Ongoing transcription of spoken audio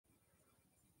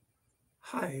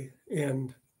Hi,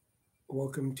 and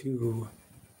welcome to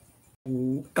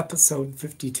episode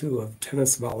 52 of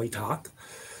Tennis Volley Talk.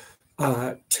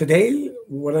 Today,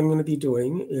 what I'm going to be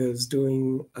doing is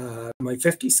doing my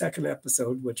 52nd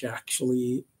episode, which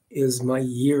actually is my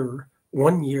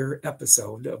 1 year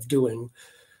episode of doing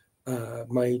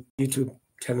my YouTube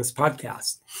tennis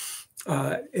podcast.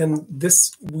 And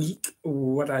this week,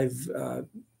 who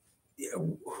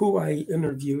I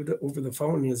interviewed over the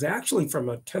phone is actually from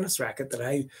a tennis racket that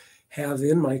I have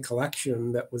in my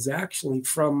collection that was actually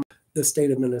from the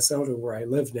state of Minnesota where I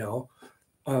live now.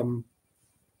 And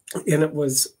it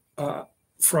was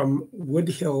from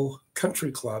Woodhill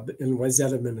Country Club in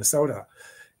Wayzata, Minnesota.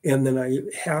 And then I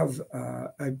have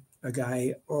a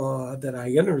guy that I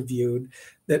interviewed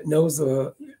that knows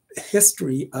the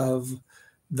history of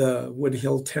the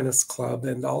Woodhill Tennis Club,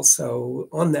 and also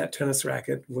on that tennis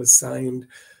racket was signed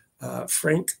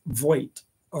Frank Voigt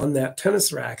on that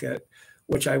tennis racket,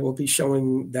 which I will be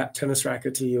showing that tennis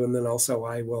racket to you, and then also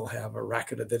I will have a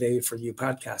racket of the day for you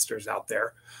podcasters out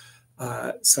there.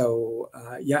 For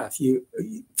you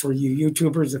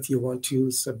YouTubers, if you want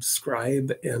to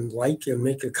subscribe and like and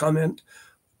make a comment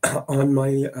on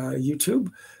my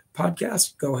YouTube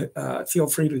podcast, go ahead, feel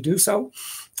free to do so.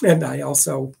 And I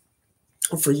also,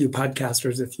 for you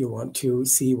podcasters, if you want to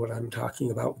see what I'm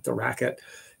talking about with the racket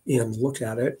and look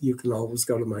at it, you can always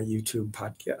go to my YouTube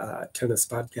tennis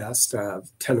podcast,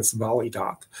 Tennis Volley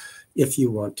Talk, if you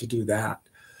want to do that.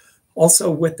 Also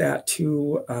with that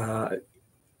too,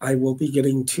 I will be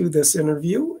getting to this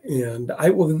interview, and I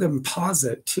will then pause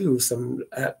it too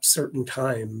at certain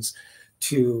times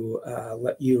to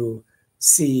let you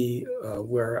see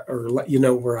let you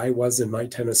know where I was in my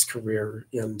tennis career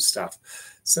and stuff.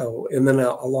 So, and then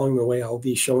along the way, I'll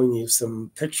be showing you some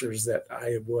pictures that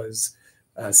I was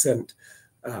sent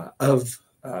of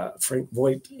Frank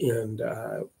Voigt, and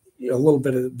a little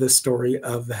bit of the story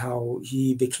of how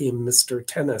he became Mr.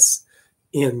 Tennis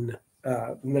in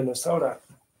Minnesota.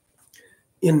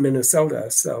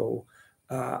 So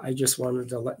I just wanted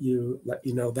to let you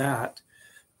know that.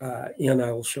 And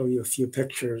I will show you a few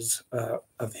pictures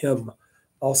of him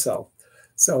also.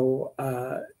 So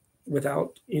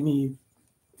without any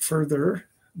further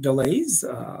delays,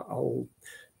 I'll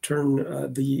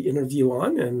turn the interview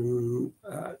on, and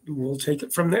we'll take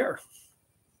it from there.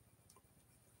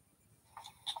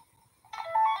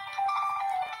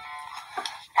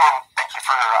 And thank you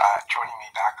for joining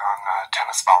me back on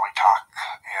Tennis Volley Talk.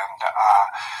 And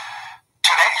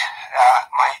today,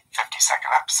 my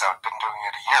 52nd episode, been doing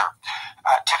it a year.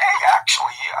 Today,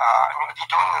 actually, I'm going to be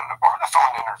doing an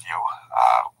over-the-phone interview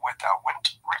with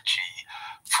Went Richie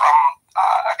from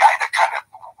a guy that kind of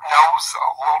knows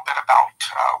a little bit about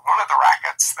one of the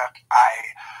rackets that I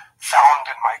found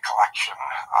in my collection,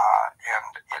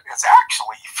 and it is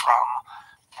actually from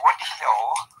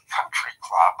Woodhill Country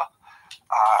Club,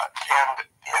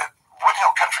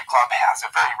 Woodhill Country Club has a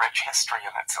very rich history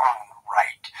in its own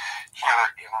right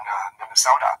here in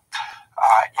Minnesota,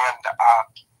 and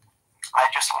I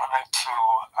just wanted to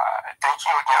thank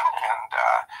you again and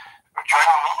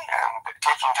joining me and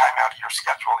taking time out of your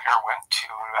schedule here, Went, to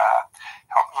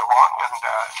help me along and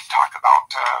talk about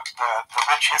the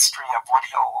rich history of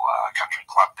Woodhill Country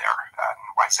Club there in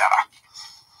Wayzata.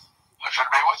 Pleasure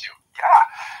to be with you. Yeah.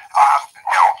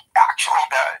 Now, actually,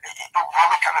 it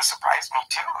really kind of surprised me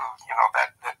too,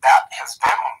 that has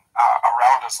been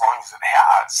around as long as it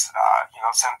has,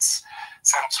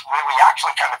 since really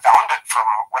actually kind of founded, from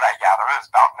what I gather, is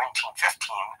about 1915.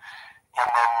 And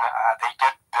then they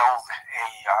did build a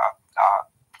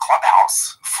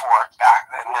clubhouse for it back,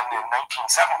 and then in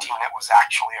 1917 it was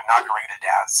actually inaugurated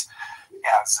as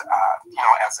a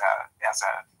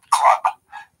club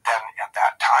then at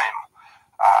that time.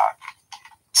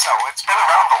 So it's been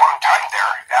around a long time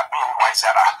there at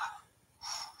Wayzata.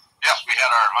 Yes, we had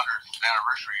our 100th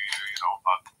anniversary,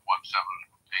 about 8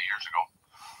 years ago,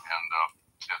 and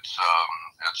it's a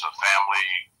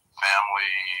family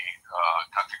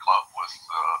country club with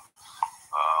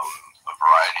a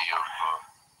variety of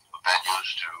venues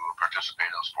to participate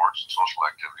in sports and social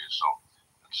activities. So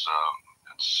it's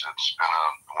been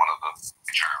one of the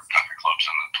major country clubs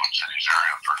in the Twin Cities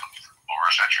area for over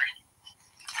a century.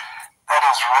 That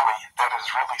is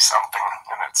really something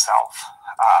in itself,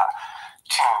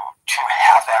 to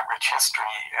have that rich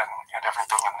history and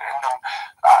everything, and then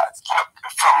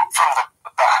from the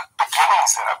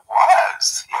beginnings that it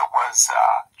was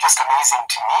just amazing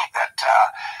to me that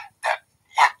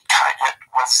it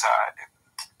was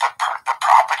the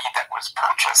property that was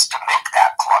purchased to make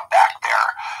that club back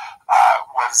there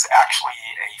was actually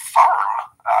a farm,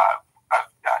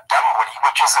 Dunwoody,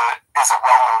 which is a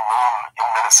well-known name in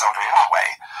Minnesota. Minnesota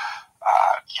anyway.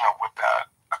 With a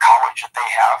college that they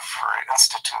have for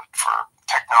Institute for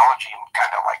Technology and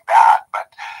kind of like that. But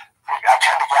I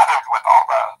kind of gathered with all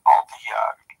the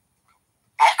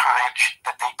acreage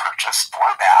that they purchased for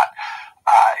that.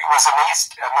 It was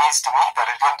amazed to me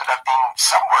that it ended up being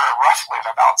somewhere roughly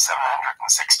at about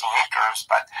 760 acres.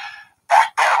 But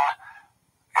back then,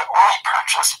 it only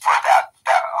purchased for that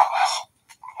big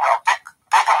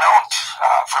amount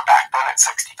for back then at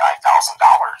 $65,000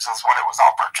 is what it was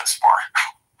all purchased for.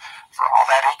 For all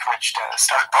that acreage to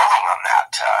start building on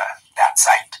that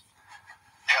site.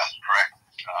 Yes, correct.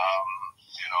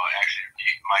 Actually,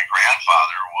 my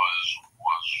grandfather was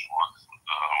one of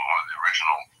the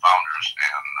original founders,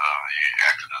 and he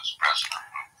acted as president,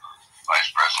 vice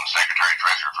president, secretary,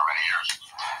 treasurer for many years.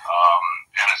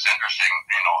 And it's interesting,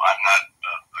 I'm not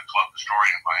the club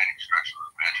historian by any stretch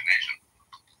of the imagination,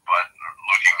 but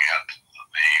looking at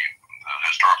the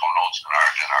historical notes in our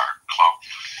club,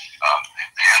 the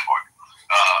handbook,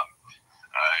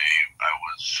 I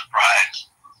was surprised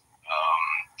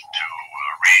to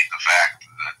read the fact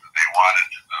that the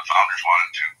founders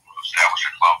wanted to establish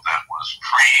a club that was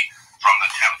free from the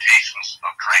temptations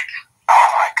of drink. Oh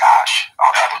my gosh.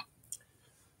 Okay.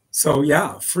 So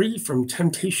yeah, free from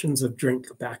temptations of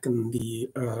drink back in the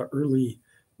early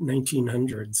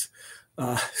 1900s.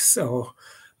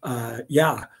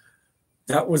 Yeah,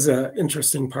 that was an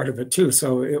interesting part of it too.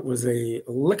 So it was a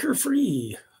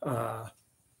liquor-free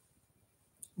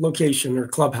location or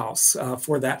clubhouse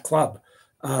for that club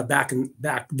back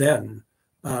then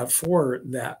for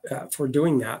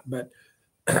doing that. But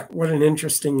what an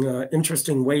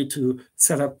interesting way to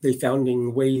set up the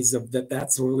founding ways of that.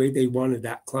 That's the way they wanted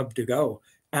that club to go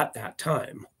at that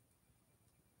time.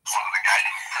 One of the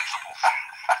guiding principles,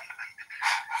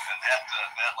 and that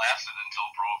lasted until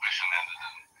Prohibition ended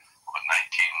in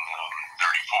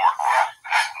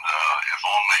 1934. And if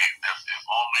only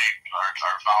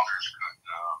our founders could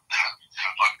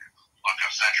look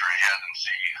a century ahead and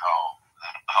see how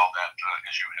that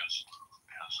issue has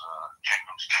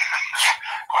changed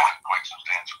quite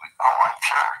substantially. Oh,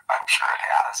 I'm sure it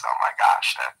has. Oh my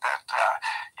gosh,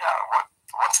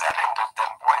 once that ended,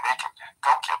 then boy, they could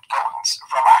go and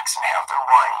relax and have their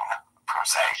wine per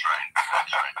se.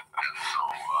 That's right. And so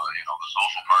the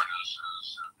social part is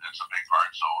it's a big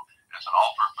part. So it's an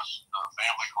all-purpose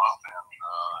family club, and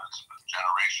it's a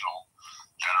generational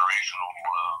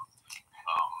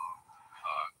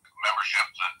membership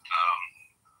that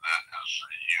is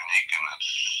unique, and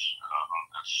it's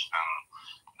been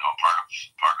part of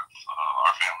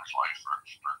our family's life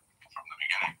from the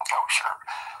beginning. Oh, sure.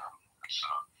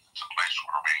 It's a place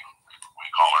where we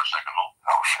call our second home.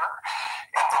 Oh, sure.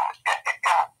 And then, did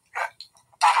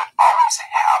it always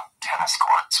have tennis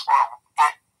courts, or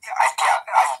I did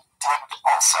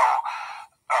also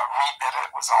read that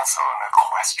it was also an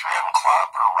equestrian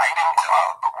club or riding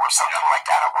club or something like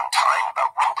that at one time. But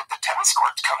when did the tennis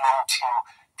courts come into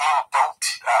being built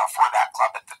for that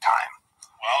club at the time?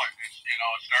 Well,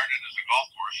 it started as a golf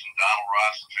course, and Donald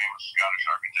Ross, the famous Scottish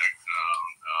architect,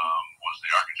 was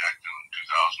the architect in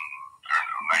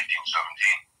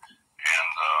 1917,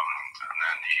 and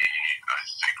then he, I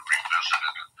think,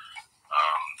 revisited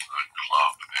the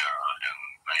club in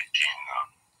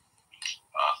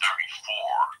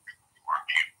 1934, where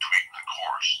he tweaked the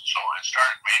course. So it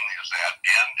started mainly as that,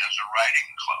 and as a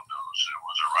riding club. It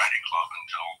was a riding club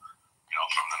until,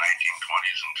 from the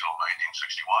 1920s until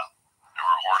 1961. There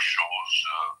were horse shows,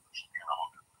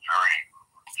 very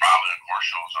prominent horse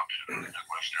shows up in the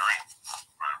Midwest area,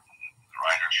 where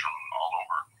riders from all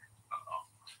over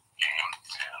came,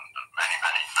 and many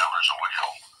members of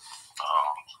Woodhill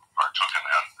partook in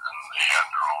that, and they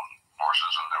had their own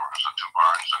horses, and there was 2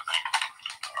 barns, I think,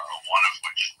 one of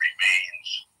which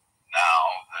remains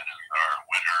now, that is our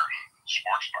winter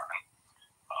sports barn,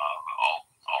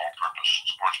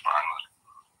 all-purpose sports barn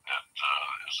that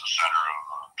is the center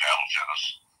of paddle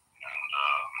tennis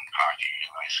and hockey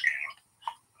and ice skating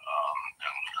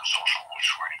and social,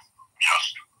 which we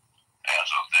just, as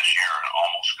of this year, and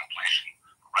almost completion,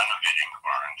 renovating the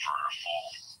barn for a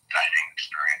full dining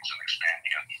experience and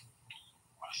expanding it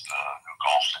with new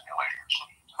golf simulators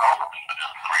and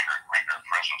greater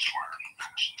presence where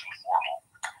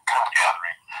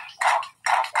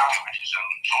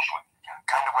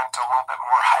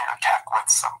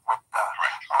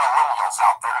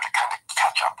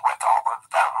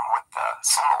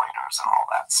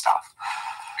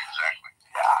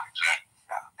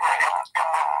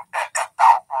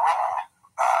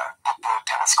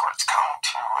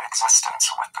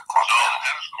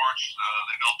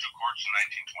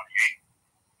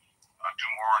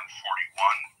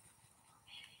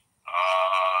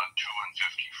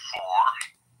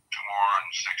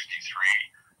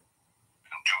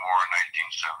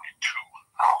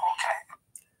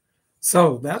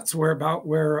So that's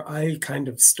where I kind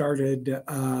of started.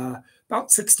 About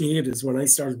 68 is when I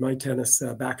started my tennis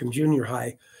back in junior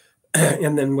high.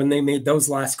 And then when they made those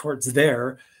last courts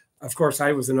there, of course,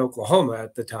 I was in Oklahoma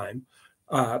at the time.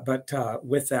 But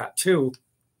with that too,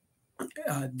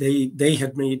 they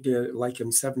had made like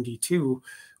in 72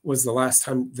 was the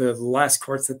last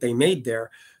courts that they made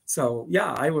there. So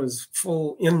yeah, I was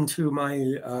full into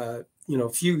my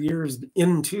few years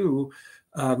into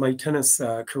my tennis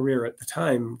career at the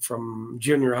time, from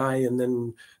junior high and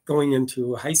then going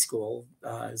into high school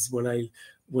is when I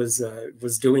was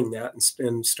doing that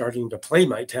and starting to play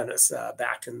my tennis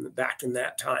back in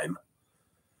that time.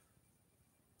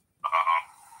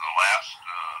 The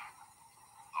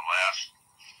last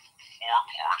four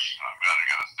courts, I've got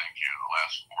to thank you. The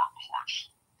last four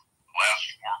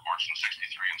courts in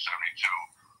 63 and 72,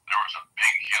 there was a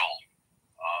big hill.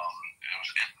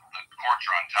 The courts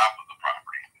are on top of the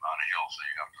property on a hill, so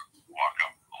you have to walk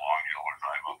up the long hill or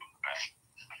drive up the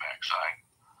back side.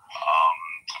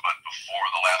 But before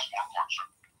the last four courts were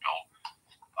built,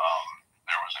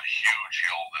 there was a huge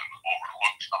hill that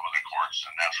overlooked some of the courts,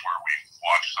 and that's where we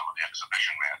watched some of the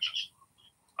exhibition matches.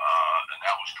 And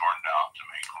that was torn down to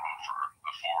make room for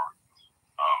the four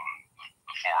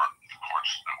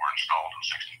courts that were installed in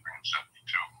 63 and 72.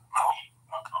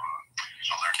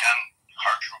 So there are 10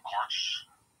 hard-true courts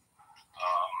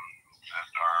that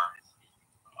are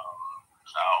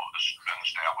now been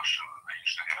established, and they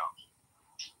used to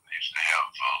have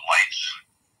lights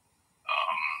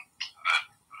that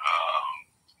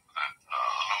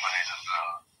illuminated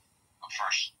the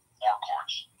first four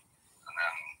courts, and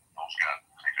then those got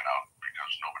taken out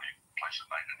because nobody plays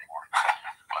at night anymore.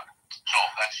 But so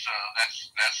that's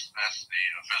the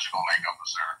physical makeup.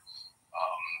 Is there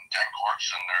 10 courts,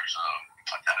 and there's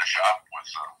a tennis shop with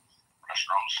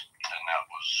restrooms, and that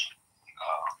was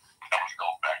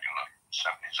built back in the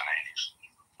 70s and 80s.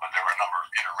 But there were a number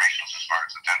of iterations as far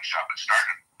as the tennis shop. It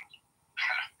started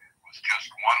with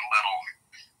just one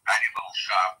tiny little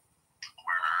shop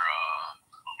where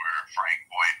Frank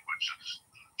Voigt, which is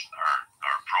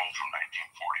our pro from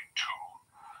 1942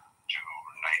 to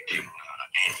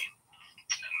 1980,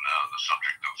 and the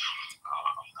subject of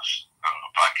this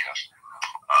podcast,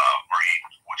 where he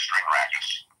would string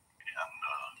rackets and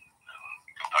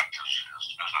conduct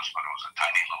his business, but it was a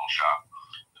tiny little shop,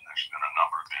 and there's been a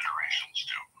number of iterations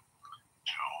to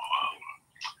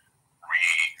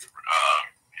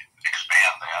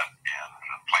expand that and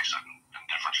place it in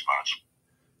different spots.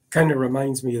 Kind of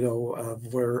reminds me, though,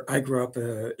 of where I grew up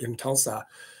in Tulsa,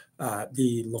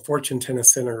 the La Fortune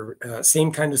Tennis Center,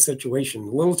 same kind of situation.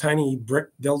 A little tiny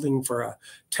brick building for a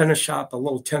tennis shop, a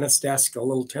little tennis desk, a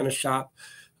little tennis shop.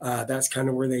 That's kind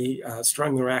of where they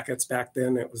strung the rackets back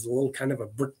then. It was a little kind of a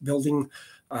brick building.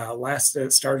 Last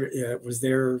it started, it was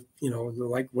there,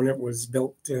 like when it was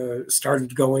built,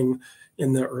 started going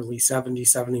in the early 70s,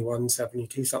 71,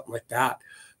 72, something like that.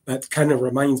 But kind of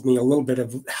reminds me a little bit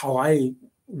of how I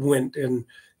went and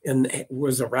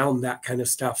was around that kind of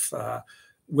stuff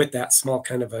with that small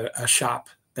kind of a shop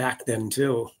back then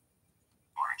too.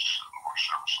 More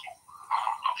serviceable,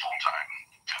 a full-time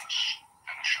tennis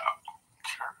shop.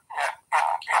 Sure.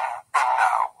 And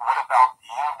what about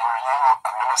you? Were you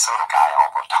a Minnesota guy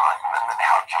all the time? And then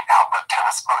how the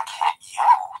tennis bug hit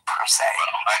you, per se?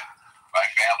 Well, my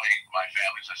family,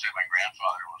 as I say, my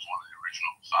grandfather was one of the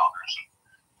original founders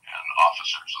and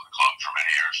officers of the club for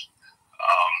many years.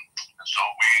 And so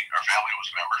our family was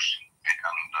members,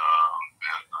 and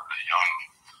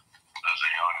as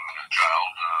a young child,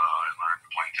 I learned to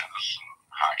play tennis and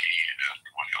hockey at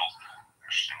Woodhill.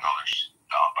 There's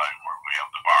down by where we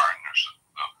have the bar, and there's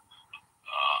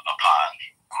a pond,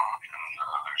 and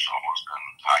there's almost been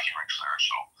hockey rinks there,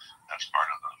 so that's part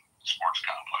of the sports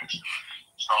complex.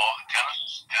 So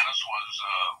tennis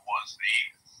was the,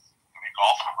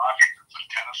 golf and hockey, but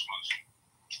tennis was,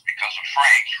 because of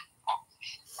Frank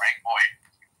Voigt,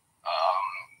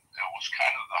 it was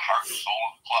kind of the heart and soul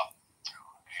of the club,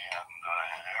 and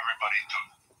everybody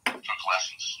took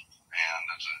lessons. And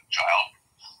as a child,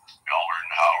 we all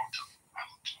learned how to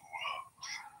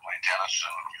play tennis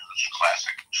and use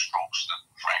classic strokes that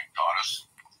Frank taught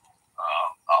us,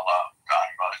 a la Don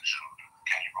Budge and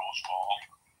Kenny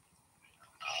Rosewald, and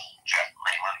Jack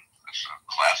Kramer. It's a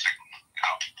classic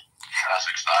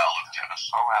style of tennis.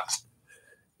 Oh, that's.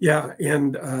 Yeah,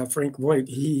 and Frank Voigt,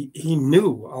 he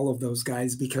knew all of those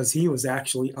guys because he was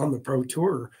actually on the pro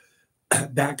tour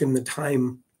back in the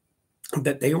time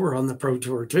that they were on the pro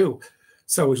tour too.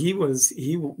 So he was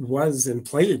and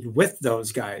played with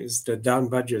those guys, the Don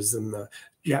Budges and the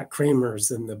Jack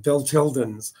Kramers and the Bill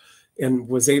Tildens, and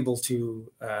was able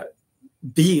to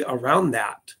be around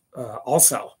that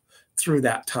also through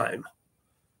that time.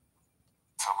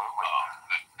 Absolutely.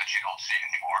 That you don't see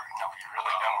anymore. No, you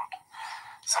really don't.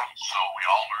 So we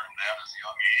all learned that at a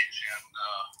young age, and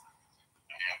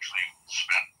I actually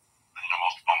spent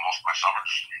most my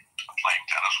summers playing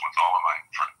tennis with all of my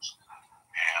friends.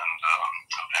 And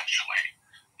eventually,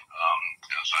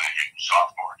 as a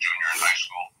sophomore, junior in high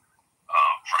school,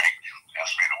 Frank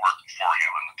asked me to work for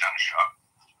him in the tennis shop,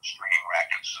 stringing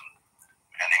rackets and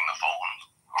mending the foam,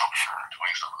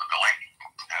 doing some of the billing.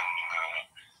 And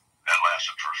that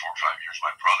lasted for 4 or 5 years.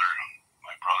 My brother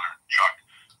Chuck,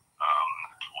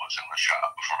 was in the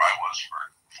shop before I was for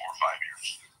 4 or 5 years.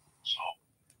 So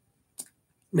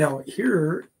now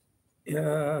here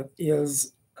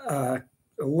is a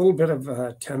little bit of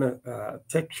a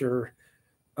picture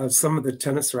of some of the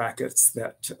tennis rackets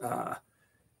that.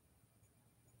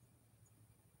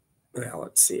 Well,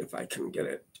 let's see if I can get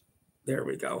it. There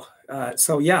we go.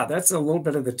 So yeah, that's a little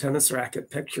bit of the tennis racket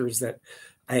pictures that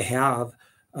I have.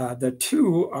 The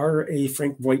two are a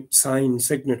Frank Voigt signed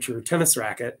signature tennis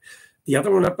racket. The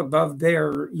other one up above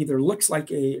there either looks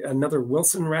like another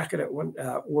Wilson racket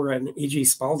or an A.G.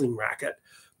 Spalding racket,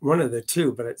 one of the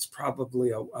two, but it's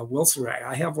probably a Wilson racket.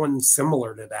 I have one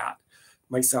similar to that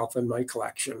myself in my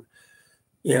collection.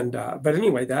 And but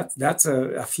anyway, that's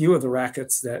a few of the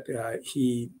rackets that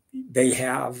they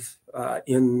have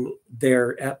in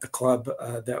there at the club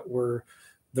that were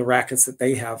the rackets that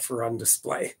they have for on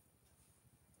display.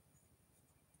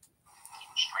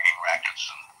 Stringing rackets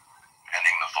and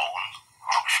mending the foam,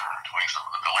 doing some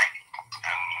of the billing,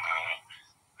 and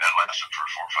that lasted for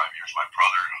 4 or 5 years. My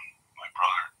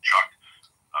brother Chuck,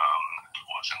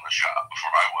 was in the shop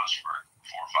before I was for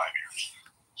 4 or 5 years.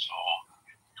 So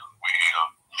we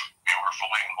were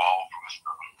fully involved with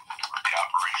the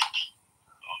operations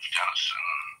of tennis, and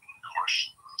of course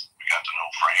we got to know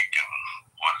Frank and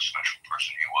what a special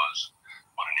person he was,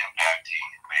 what an impact he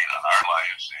made on our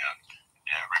lives and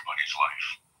everybody's life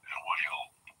in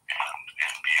Woodhill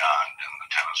and beyond in the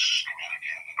tennis community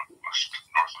in the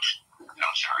Northwest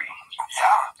tennis area.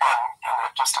 Yeah, and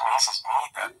it just amazes me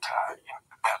that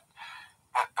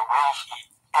that the way he,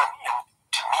 and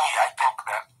to me, I think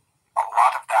that a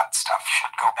lot of that stuff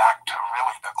should go back to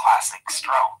really the classic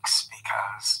strokes,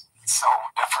 because it's so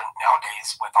different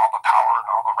nowadays with all the power and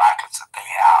all the rackets that they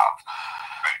have.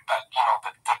 Right. But,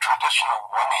 the traditional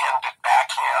one-handed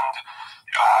backhand,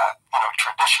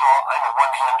 traditional, I'm a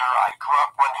one-hander, I grew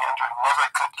up one-hander, never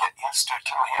could get used to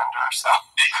two-hander, so.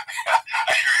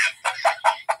 I hear you.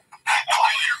 I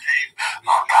feel your pain.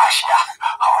 Oh gosh, yeah.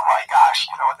 Oh my gosh,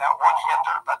 that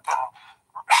one-hander, but then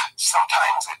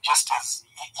sometimes it just is,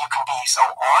 you can be so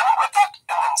on with it,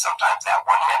 and then sometimes that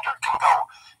one-hander can go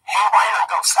haywire and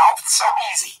go south so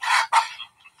easy.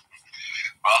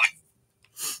 Well,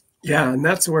 yeah, and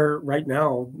that's where right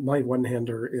now my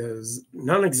one-hander is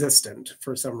non-existent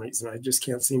for some reason. I just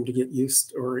can't seem to get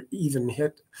used or even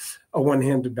hit a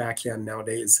one-handed backhand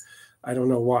nowadays. I don't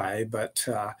know why, but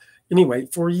anyway,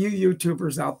 for you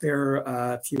YouTubers out there,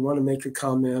 if you want to make a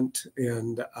comment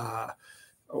and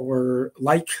or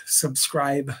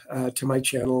subscribe to my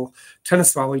channel,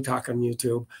 Tennis Volley Talk on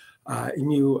YouTube,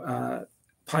 and you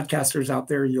podcasters out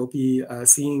there, you'll be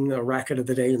seeing a racket of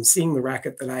the day and seeing the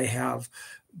racket that I have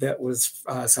that was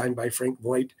signed by Frank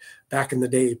Voigt back in the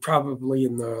day, probably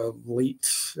in the late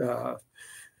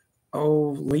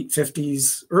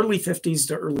 50s, early 50s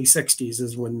to early 60s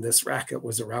is when this racket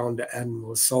was around and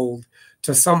was sold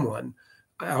to someone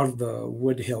out of the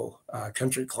Woodhill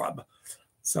Country Club.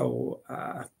 So,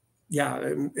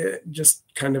 just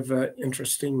kind of an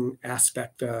interesting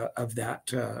aspect of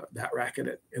that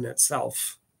racket in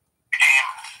itself.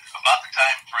 About the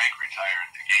time Frank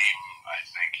retired, the game, I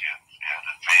think, had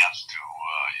advanced to,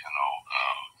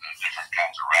 different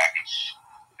kinds of rackets,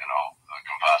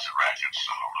 composite rackets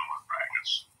and aluminum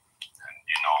rackets. And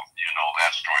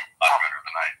that story a lot better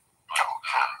than I, but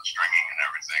the stringing and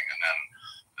everything. And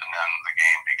then the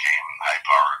game became high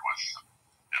powered with,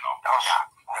 Oh yeah,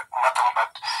 nothing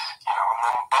but, and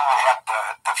then we had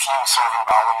the few serving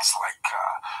volleys like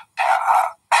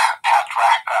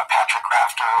Patrick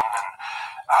Rafter and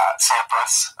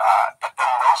Sampras, but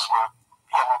then those were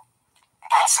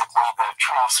basically the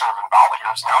true serving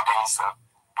volleyers. Nowadays, the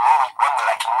only one that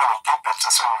I can really think that's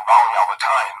a serving volley all the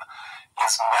time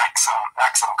is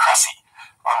Maxim Cressy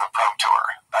on the Pro Tour,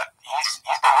 but he's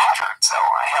been injured, so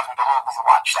I haven't been able to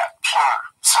watch that pure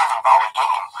serving volley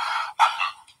game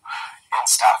and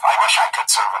stuff. I wish I could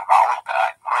serve and volley,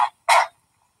 but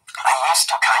I used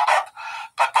to kind of,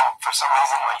 but then for some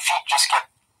reason my feet just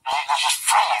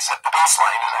freeze at the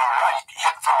baseline, and I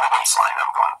hit from the baseline.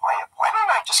 I'm going, why don't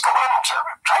I just go in and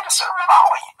try to serve a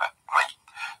volley? But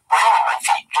my brain and my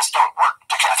feet just don't work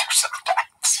together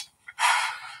sometimes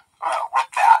with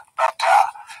that. But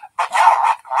yeah,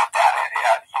 with that,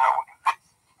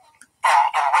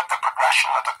 and with the progression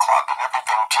of the club and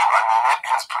everything too, I mean, it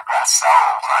has progressed so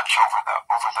much over the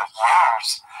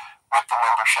years with the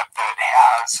membership that it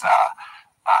has.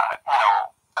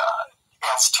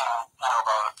 As to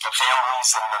the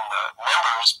families and then the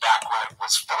members back when it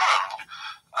was formed, it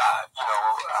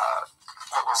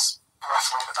was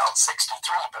roughly about 63,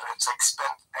 but it's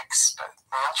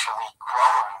exponentially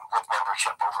grown with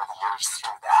membership over the years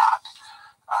through that,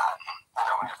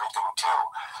 and everything too.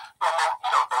 And then,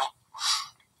 they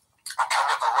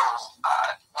kind of a little,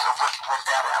 with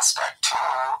that aspect too,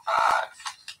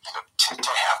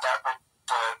 to have that,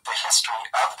 the history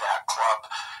of that club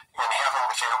and having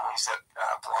the families that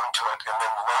belong to it, and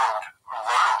then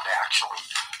learned actually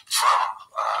from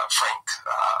Frank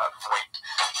Voigt,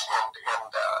 and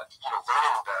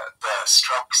learning the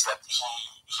strokes that he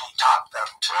taught them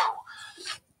too.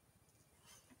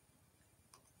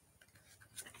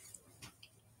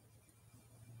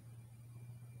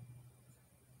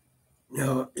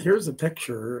 Now, here's a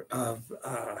picture of,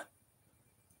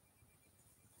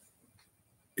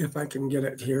 if I can get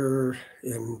it here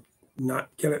and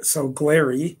not get it so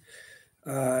glary.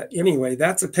 Anyway,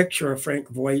 that's a picture of Frank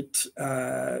Voigt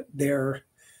there.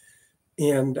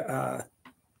 And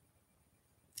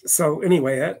so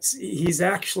anyway, he's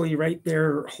actually right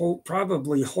there,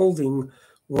 probably holding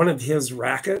one of his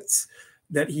rackets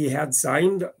that he had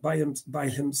signed by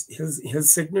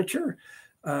his signature.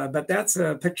 But that's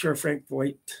a picture of Frank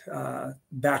Voigt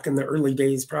back in the early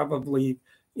days, probably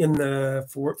in the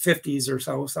 50s or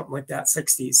so, something like that,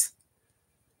 60s.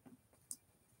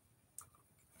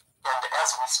 And as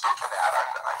we speak of that,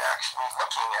 I'm actually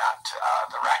looking at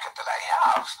the racket that I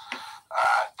have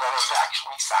that is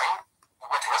actually signed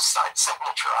with his signed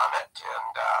signature on it,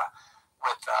 and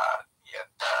with the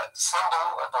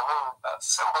symbol of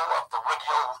the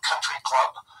Woodhill Country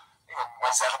Club in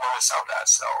Minnisota, Minnesota.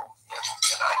 So,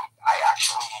 and I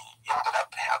actually ended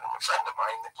up having a friend of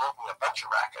mine that gave me a bunch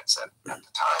of rackets at the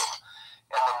time,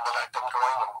 and then when I've been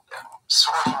going and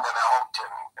sorting them out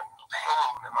and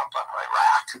hanging them up on my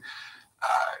rack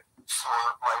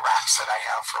for my racks that I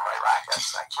have for my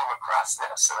rackets, I came across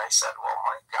this and I said, "Well,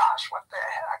 my gosh, what the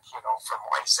heck?" From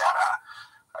Wayzata.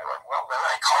 I went, well, then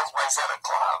I called Wayzata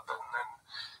Club, and then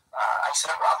I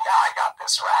said, "Well, yeah, I got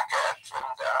this racket,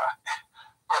 and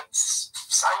it's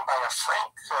signed by a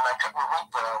Frank," and I couldn't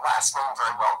read the last name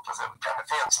very well because it was kind of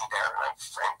fancy there, and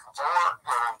Frank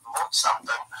Voigt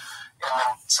something, and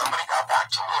then somebody got back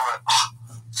to me and went, "Oh,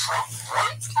 Frank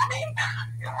Voigt, you mean?"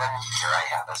 And then here I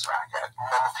have this racket,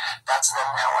 and then that's then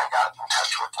how I got in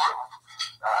touch with you.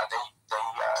 They gave me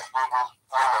your name and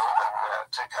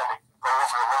to kind of go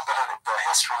over a little bit of the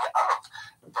history of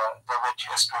the rich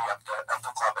history of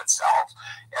the club itself,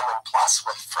 and then plus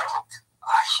with Frank,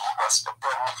 he must have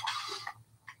been,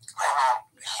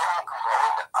 him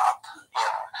growing up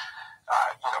in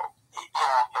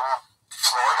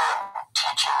Florida and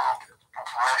teaching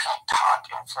where he taught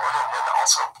in Florida, and then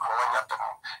also growing up in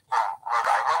Rhode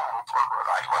Island, Newport,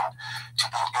 Rhode Island, to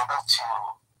be able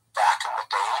to, back in the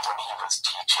day when he was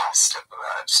teaching,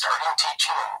 starting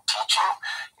teaching and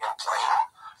playing,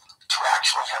 to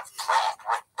actually have played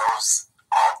with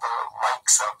all the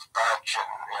likes of Budge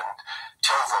and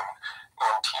Tilden,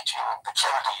 and teaching the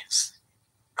Kennedys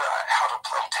how to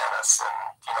play tennis,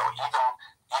 and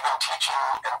even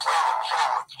teaching and playing and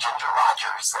hitting with Ginger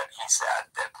Rogers, that he said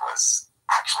that was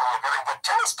actually a very good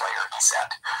tennis player, he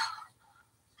said.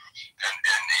 And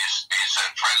he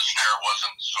said Fred Astaire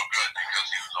wasn't so good because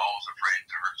he was always afraid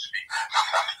to hurt his feet.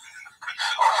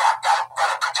 Oh yeah,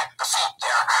 gotta protect the feet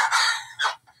there.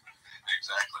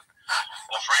 Exactly.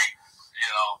 Well,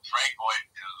 Frank Voigt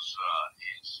is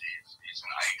he's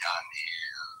an icon.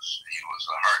 He was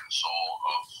the heart and soul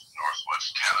of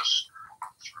Northwest tennis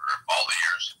for all the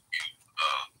years he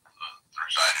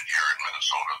resided here in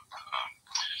Minnesota.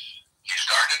 He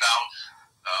started out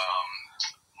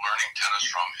learning tennis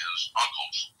from his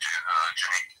uncles,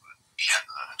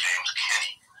 James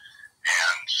Kinney,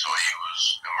 and so he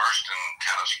was immersed in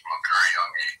tennis from a very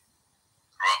young age.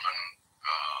 Grew up in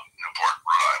Newport,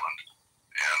 Rhode Island,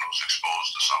 and was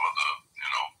exposed to some of the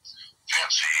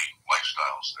fancy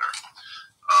lifestyles there.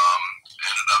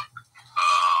 Ended up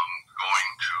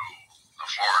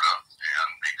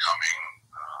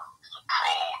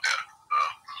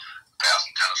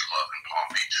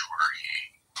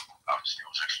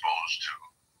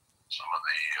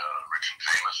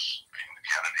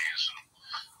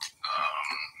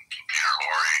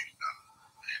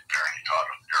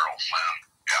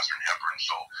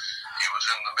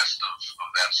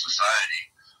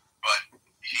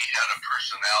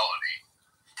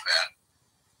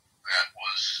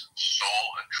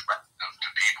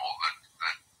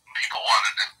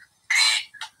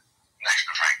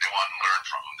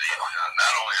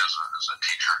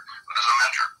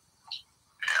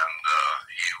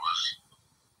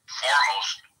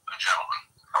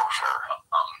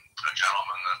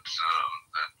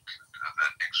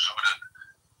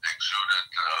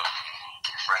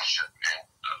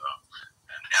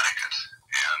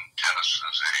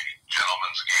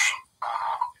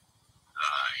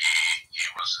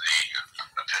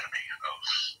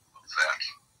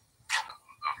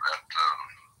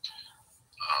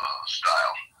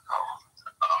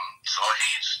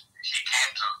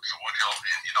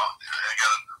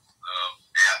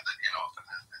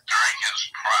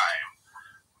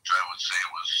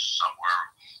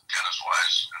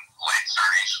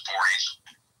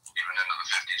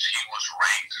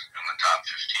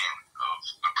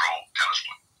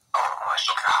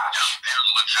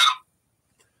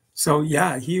So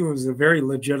yeah, he was a very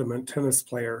legitimate tennis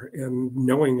player, and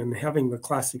knowing and having the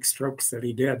classic strokes that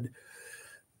he did,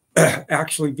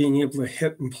 actually being able to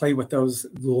hit and play with those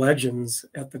legends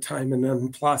at the time, and then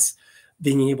plus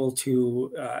being able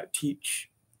to teach,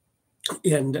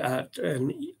 and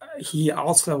he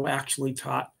also actually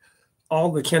taught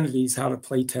all the Kennedys how to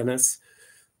play tennis.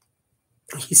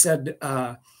 He said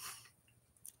that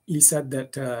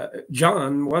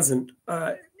John wasn't.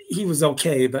 He was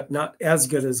okay, but not as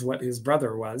good as what his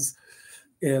brother was.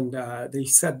 And they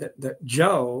said that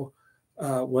Joe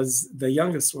was the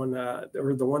youngest one,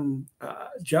 or the one,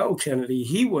 Joe Kennedy.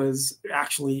 He was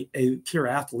actually a pure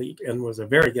athlete and was a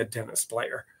very good tennis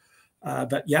player.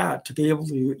 But yeah, to be able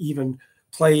to even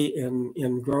play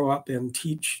and grow up and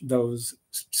teach those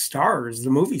stars, the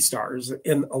movie stars,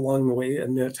 along the way,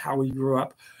 and that's how he grew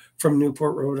up from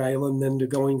Newport, Rhode Island, then to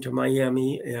going to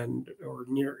Miami or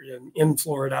near in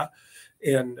Florida,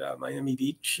 and Miami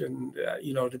Beach, and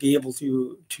to be able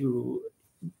to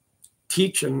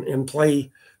teach and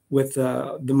play with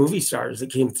the movie stars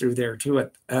that came through there too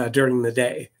during the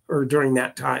day or during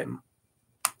that time.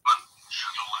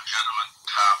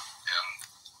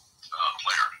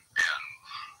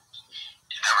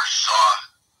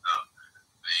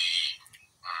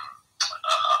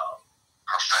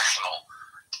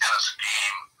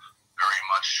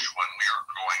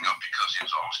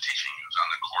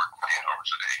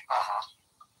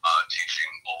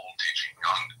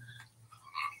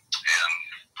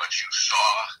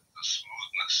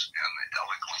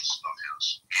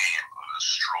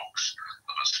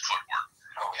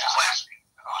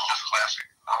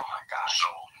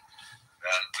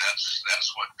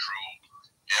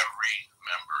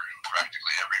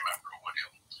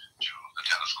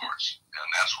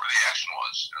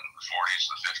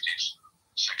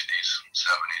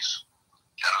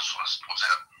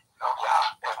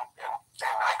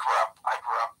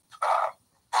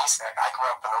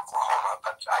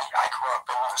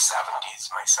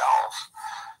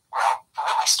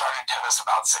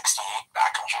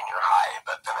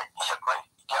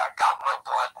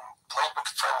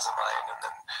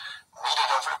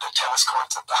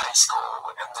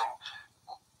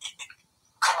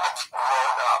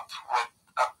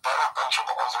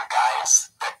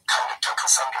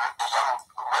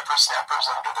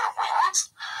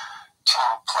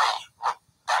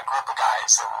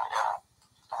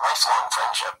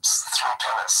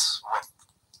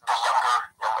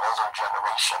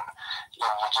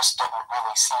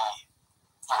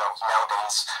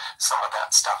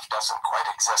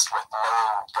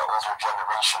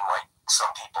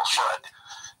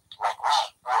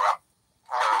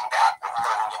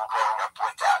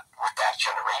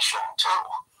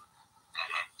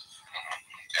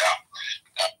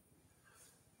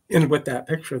 And with that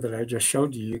picture that I just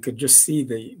showed you, you could just see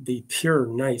the pure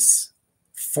nice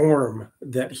form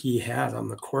that he had on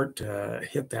the court to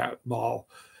hit that ball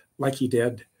like he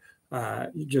did.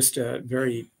 Just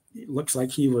looks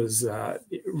like he was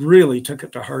really took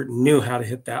it to heart and knew how to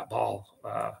hit that ball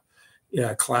in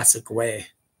a classic way. It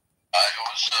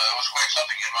was quite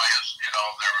something.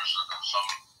 There was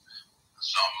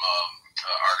some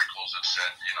articles that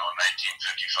said, in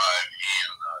 1955, he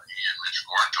and Rich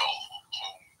Gorto,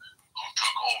 who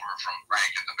took over from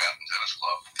Frank at the Baton Tennis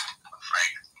Club.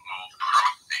 Frank moved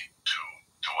permanently to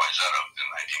Wayzata in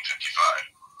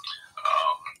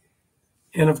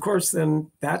 1955. And of course,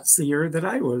 then that's the year that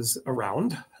I was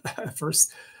around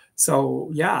first. So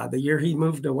yeah, the year he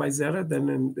moved to Wayzata,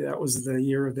 and that was the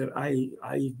year that I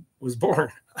was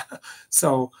born.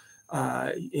 So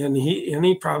and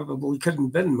he probably couldn't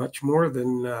have been much more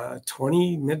than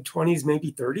 20, mid-20s,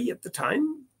 maybe 30 at the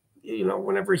time.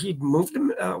 Whenever he moved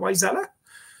to Wayzata.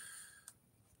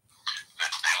 They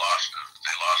lost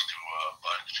to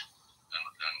Budge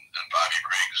and Bobby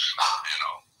Briggs,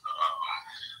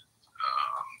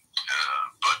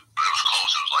 but it was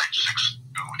close. It was like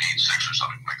 6-8-6 or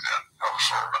something like that. Oh,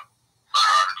 sure.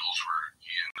 Other articles where he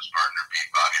and his partner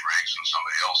beat Bobby Briggs and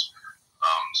somebody else.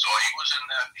 So he was in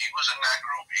that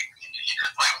group. He could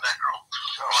play with that group,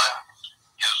 but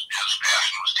his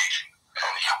passion was teaching,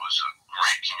 and he was a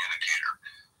great communicator.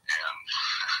 And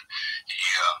he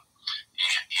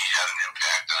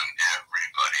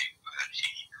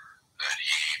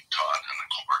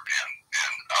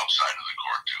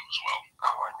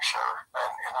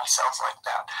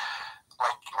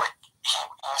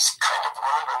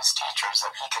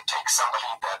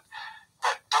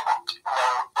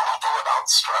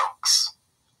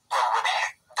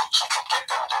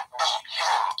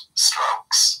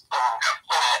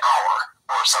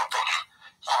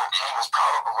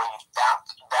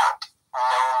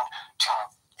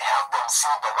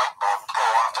bulb go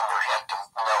off in their head to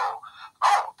know,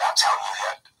 oh, that's how you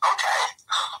hit. Okay.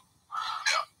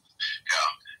 Yeah.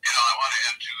 I want to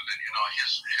add too that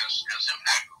his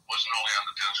impact wasn't only on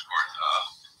the tennis court.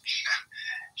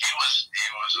 He was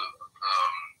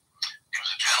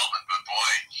a gentleman, but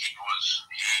boy, he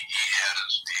had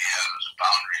his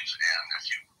boundaries, and if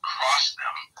you crossed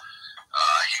them,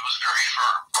 he was very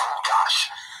firm. Oh gosh.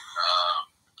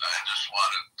 I just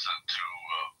wanted to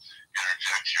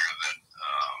interject here that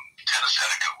tennis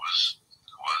etiquette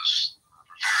was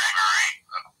very, very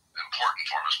important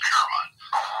for him, as paramount.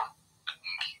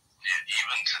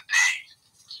 Even today,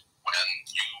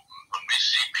 when we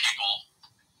see people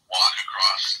walk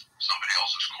across somebody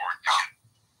else's court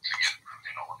to get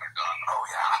when they're done. Oh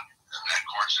yeah. And that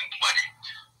court's in play.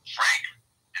 Frank,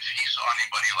 if he saw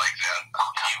anybody like that,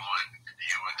 he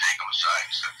would take them aside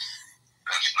and say,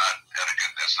 that's not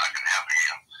etiquette, that's not going to happen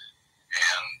again.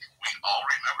 And we all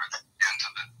remember that. And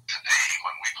today,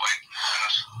 when we play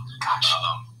tennis,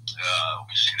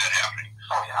 we see that happening.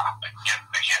 Oh yeah.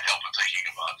 I can't help but thinking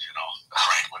about,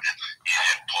 Frank would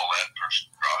pull that person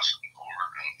across and over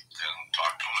and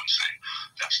talk to him and say,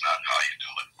 that's not how you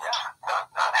do it. Yeah,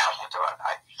 not how you do it.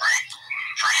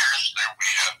 For years there, we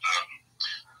had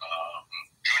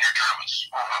junior tournaments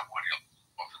of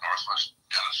the Northwest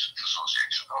Tennis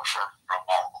Association. Oh, sure. From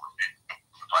all over the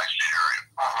tri-state area.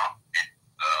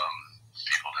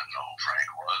 People didn't know who Frank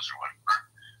was or whatever.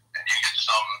 And you get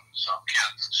some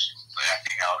kids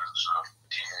acting out as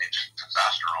teenage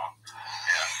testosterone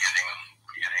and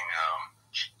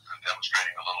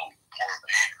demonstrating a little poor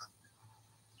behavior.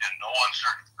 In no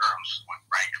uncertain terms would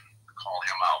Frank call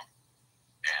him out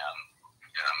and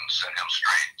set him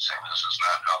straight, saying this is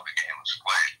not how the game is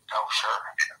played. Oh, sure.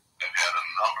 I've had a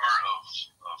number of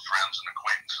friends and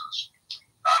acquaintances,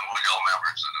 non-Woodhill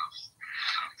members that have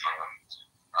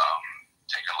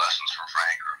taken lessons from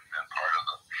Frank or been part of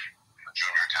the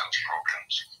junior tennis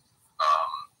programs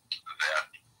that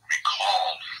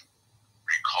recalled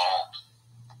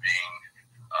being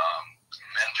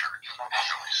mentored,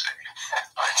 shall we say,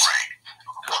 by Frank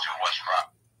as to what's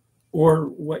proper.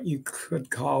 Or what you could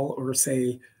call or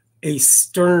say a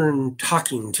stern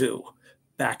talking to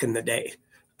back in the day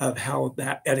of how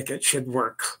that etiquette should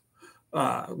work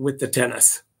with the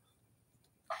tennis.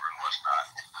 Was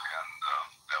not, and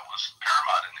that was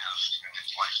paramount in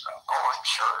his lifestyle. Oh, I'm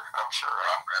sure.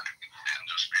 And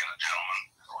just being a gentleman.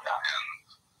 Oh, yeah. And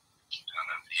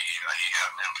he had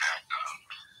an impact on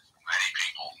many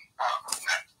people in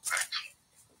that effect.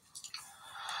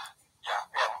 Yeah,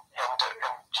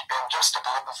 and just to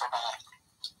be able to be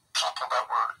people that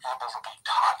were able to be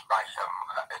taught by him,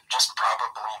 just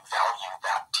probably value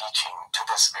that teaching to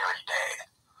this very day.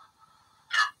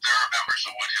 There are members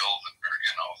of Woodhill that are,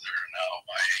 they're now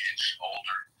my age,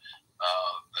 older,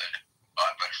 that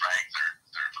taught by Frank.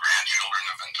 Their grandchildren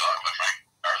have been taught by Frank,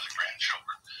 are the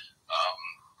grandchildren.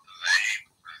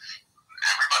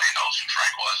 Everybody knows who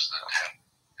Frank was that had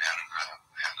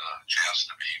a chance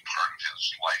to be part of his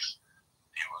life.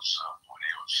 He was when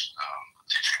he was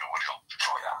teaching at Woodhill.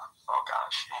 Oh yeah. Oh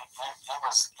gosh. He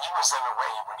was in a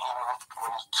way when he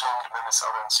came to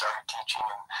Minnesota and started teaching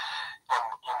and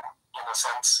in a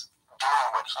sense doing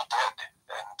what he did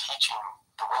and teaching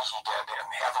the way he did and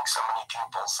having so many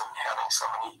pupils and having so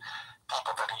many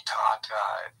people that he taught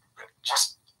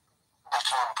just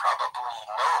became probably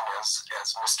known as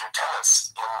Mr.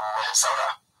 Tennis in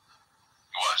Minnesota.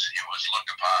 He was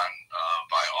looked upon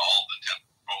by all the tennis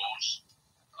pros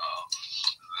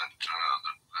that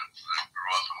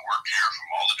grew up and worked here from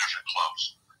all the different clubs.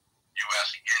 You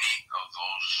ask any of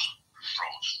those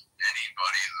pros,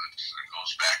 anybody that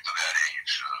goes back to that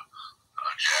age,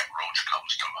 Jack Roach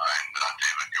comes to mind,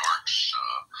 David Yorks,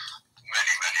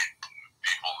 many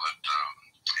people that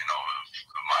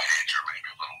of my age or maybe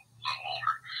a little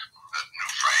older that knew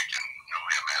Frank and knew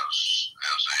him as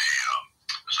a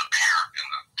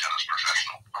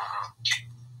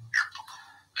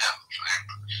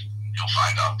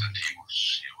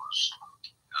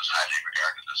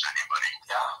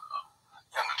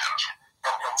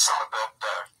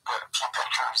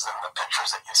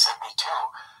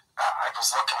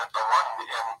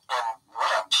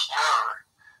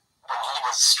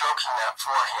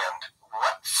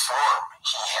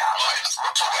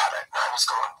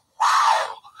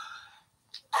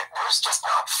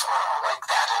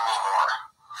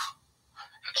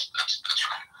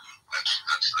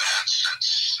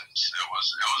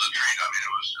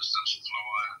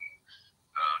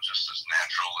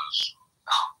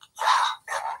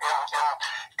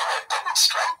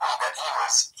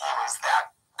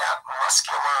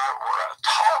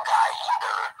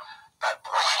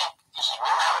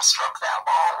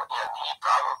and he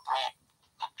probably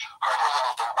hardly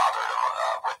anything bothered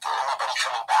with anybody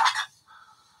coming back.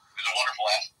 He was a wonderful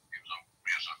athlete. He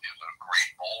was a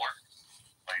great bowler.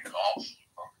 Played golf. He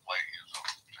was a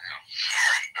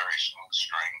very, very smooth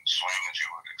swing as you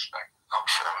would expect. I'm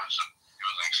sure. He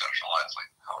was an exceptional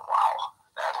athlete. Oh wow,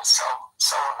 that is so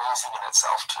amazing in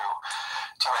itself to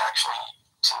actually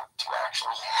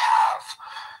have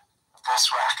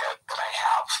this racket that I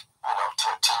have, to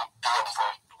be able to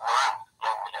learn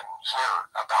and hear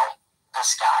about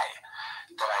this guy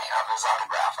that I have his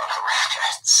autograph on a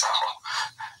racket. So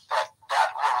that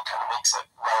really kind of makes it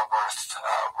well worth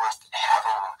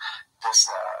having this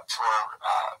for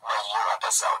my year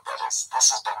episode. This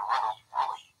has been really,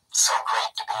 really so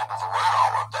great to be able to learn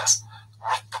all of this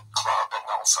with the club and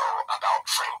also about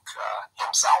Frank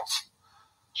himself.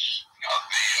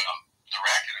 The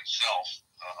racket itself,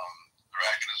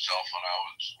 when I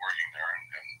was working there and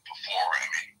before, I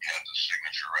mean, he had the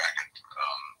signature racket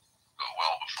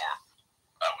well before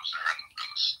I was there in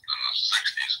the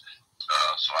 60s.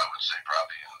 So I would say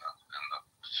probably in the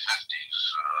 50s,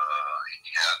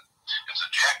 it's a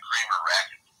Jack Kramer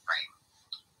racket frame.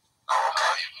 Oh,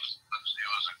 okay. He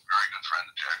was a very good friend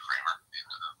of Jack Kramer.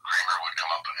 Kramer would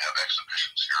come up and have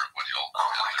exhibitions here at Woodhill.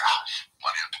 Oh my gosh.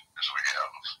 Plenty of pictures we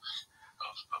have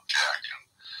of Jack, and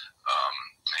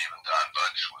even Don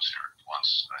Budge was here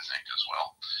once, I think, as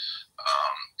well.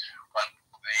 But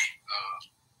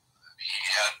he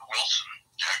had Wilson,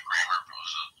 Jack Kramer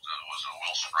was a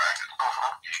Wilson racket.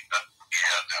 He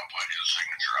had them put his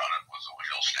signature on it with the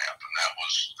Woodhill stamp, and that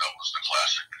was the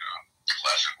classic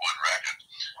wood racket.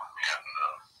 And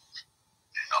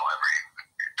every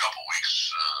couple weeks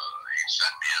he'd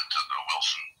send me into the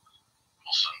Wilson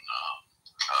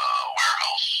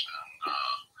warehouse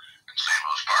in St.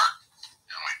 Louis Park,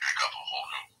 and we'd pick up a whole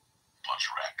new bunch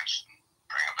of rackets and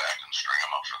bring them back and string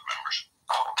them up for the members.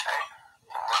 Oh, okay.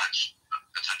 But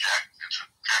it's a Jack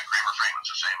Kramer frame.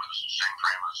 It's the same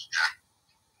frame as Jack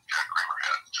Kramer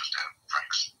had, just had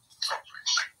Frank's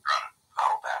signature on it.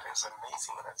 Oh, that is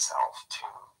amazing in itself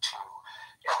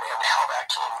and how that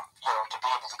came, to be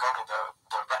able to go to the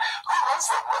who was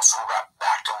the Wilson rep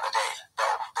back in the day,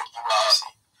 though, that you went to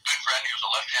see? Good friend. He was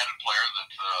a left-handed player that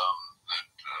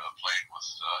played with.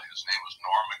 His name was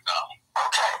Norm McDonald.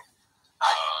 Okay.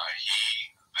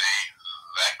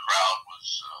 That crowd was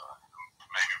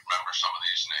maybe remember some of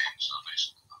these names, at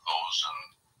least those, and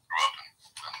grew up in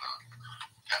the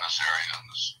tennis area in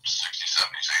the 60s,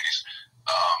 70s, 80s.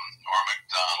 Norm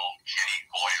McDonald, Kenny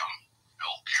Boyum,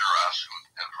 Bill Kuras, who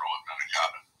had grown up in a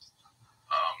cabin.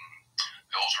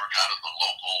 Those were kind of the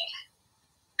local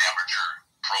amateur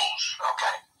pros.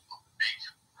 Okay.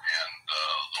 And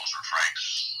those were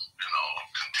Frank's,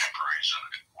 contemporaries in a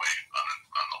good way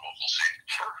on the local scene.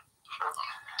 Sure.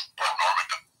 But Norm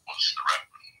McDonald was the rep.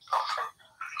 Okay.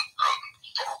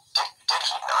 Did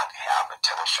he not have a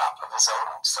tennis shop of his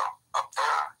own up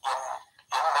there in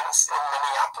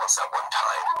Minneapolis at one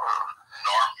time? Or?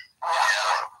 Norm?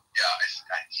 Yeah.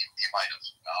 He might have.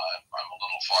 I'm a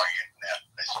little foggy in that.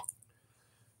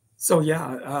 So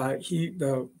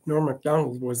Norm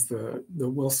McDonald was the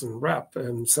Wilson rep,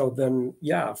 and so then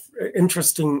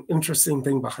interesting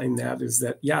thing behind that is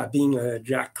that being a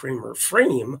Jack Kramer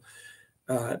frame,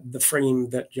 the frame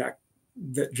that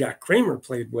Jack Kramer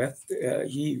played with,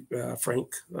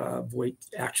 Frank Voigt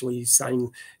actually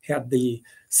had the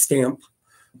stamp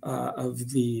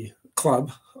of the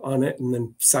club on it, and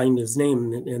then signed his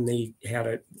name, and they had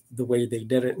it the way they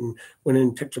did it, and went in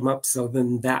and picked him up. So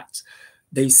then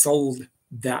they sold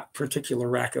that particular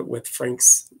racket with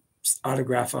Frank's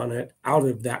autograph on it out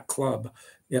of that club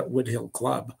at Woodhill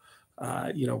Club,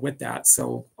 with that.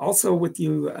 So also with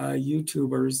you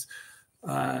YouTubers,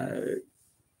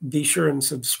 be sure and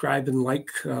subscribe and like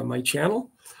my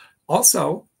channel.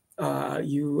 Also,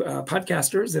 you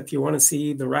podcasters, if you want to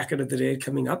see the racket of the day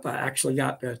coming up, I actually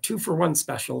got a 2-for-1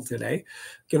 special today.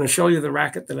 Going to show you the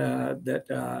racket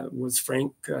that was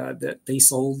Frank, that they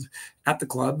sold at the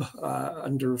club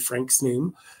under Frank's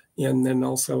name, and then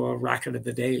also a racket of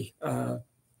the day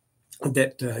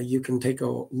that you can take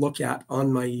a look at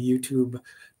on my YouTube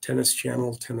tennis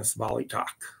channel, Tennis Volley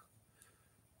Talk.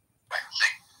 I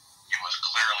think he was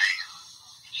clearly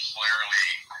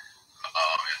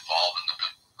involved in the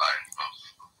design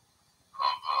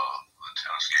of the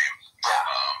tennis game.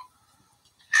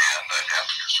 And I'd have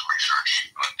to do some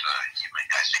research, but I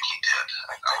think he did.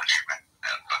 I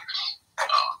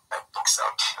think so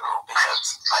too,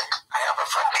 because I have a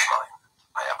friend of mine.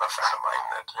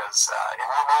 That is, and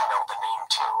you may know the name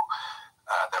too,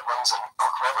 that runs an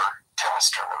Elk River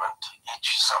tennis tournament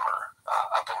each summer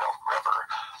up in Elk River.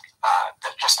 The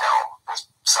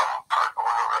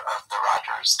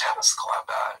Rogers Tennis Club.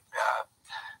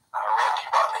 Randy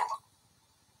Bunning.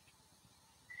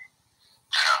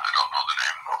 Yeah, I don't know the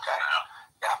name. Okay.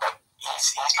 Yeah, but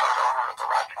he's part owner of the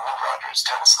New Rogers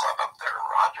Tennis Club up there in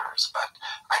Rogers. But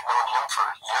I've known him for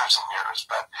years and years.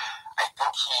 But I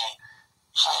think he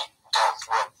dealt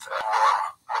with Norm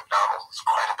McDonald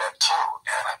quite a bit too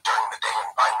during the day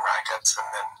in buying rackets. And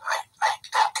then I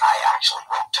think I actually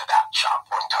went to that shop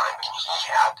one time, and he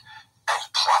had a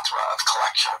plethora of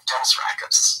collection of tennis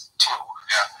rackets too.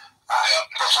 Yeah.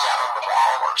 That he had on the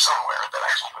wall or somewhere that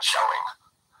he was showing.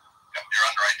 Yeah, you're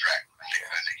on the right track.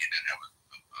 I think he did have a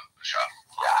shop.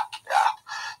 Yeah.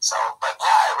 So, but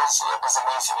yeah, it was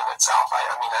amazing in itself.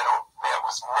 It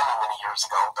was many years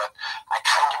ago, but I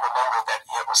kind of remember that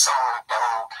it was somewhere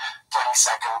down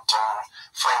 32nd and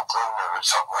Franklin or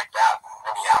something like that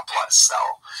in Minneapolis. So,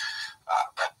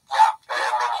 but yeah,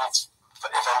 and then he's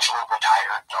eventually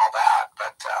retired and all that.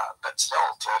 But still,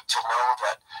 to know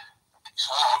that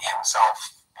he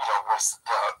himself, was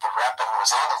the rep and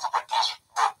was able to put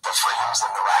the frames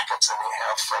and the rackets, and they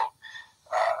have Frank,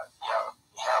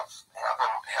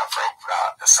 have Frank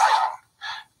assign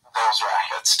those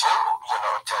rackets too,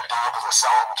 to be able to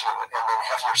sell them to it, and then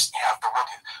have the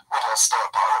Woodhill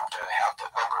stamp on them to have the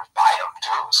members buy them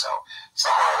too. So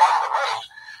somewhere along the way,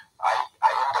 I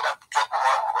ended up getting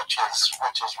one, which is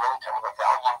really kind of a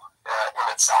value in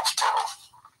itself too.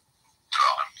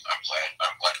 Well, I'm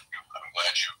glad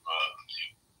you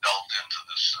delved into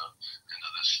this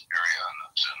area,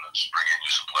 and it's bringing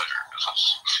you some pleasure,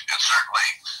 because it's certainly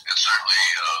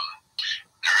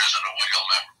there isn't a Woodhill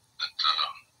member that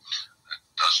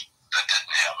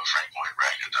didn't have a Frank Voigt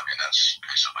racket. I mean, that's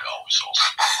basically all we sold.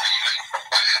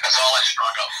 That's all I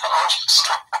strung up.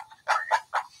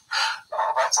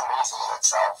 Oh, that's amazing in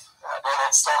itself. And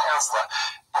it still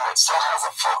has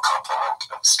a full complement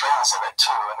of strings in it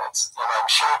too, and I'm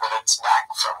sure that it's back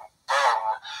from then,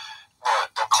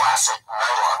 the classic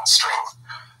nylon string,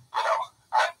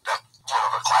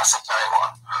 the classic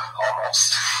nylon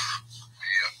almost.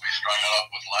 We strung it up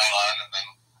with nylon and then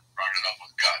strung it up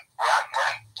with gut.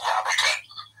 Yeah, the gut.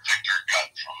 Victor gut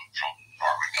from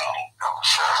Norm McDonald. Oh,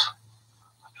 sure.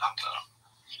 And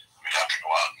we'd have to go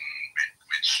out and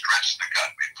we'd stretch the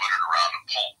gut. We'd put it around a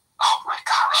pole. Oh my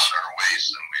gosh. Around our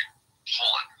waist, and we'd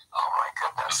pull it. Oh my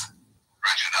goodness.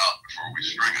 Stretch it out before we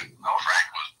string it. Frank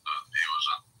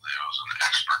was an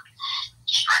expert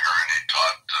stringer, and he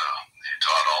taught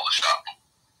all the shop,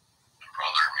 my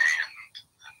brother, me, and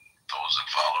those that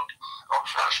followed.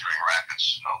 String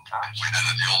rackets. We did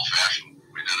it the old-fashioned.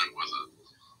 We did it with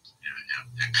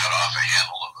you cut off a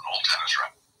handle of an old tennis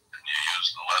racket, and you use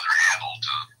the leather handle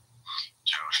to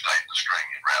tighten the string.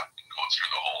 You go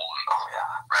through the hole and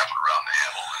wrap it around the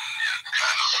handle, and you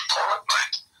kind of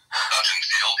like touch and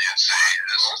feel. You'd say,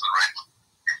 "This is the right."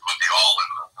 You put the awl in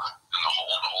the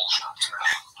hole, and you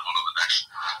go to the next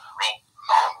rope.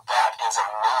 Oh, that is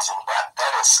amazing.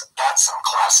 That's some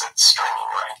classic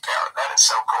stringing right there. That is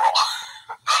so cool.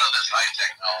 None of this high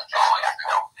technology. Oh, heck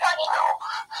no.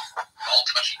 All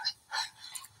touching.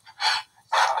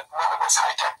 None of this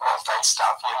high-tech multi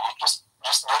stuff. You just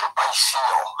did it by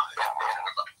feel. And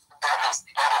that is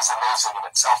amazing in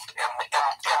itself. And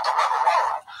to let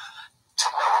alone to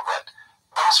know that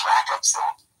those rackets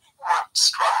were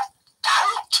strung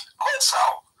tight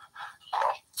also,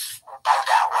 by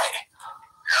that way.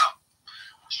 Yeah.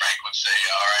 Frank would say,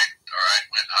 all right,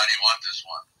 how do you want this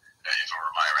one? If it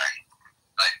were my racket.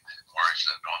 Or he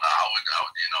said, no, how would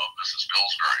Mrs.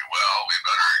 Pillsbury, well, we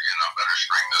better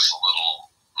string this a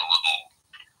little,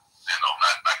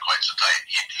 not quite so tight.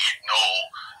 He'd know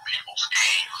people's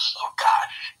games. Oh, God.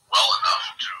 Well enough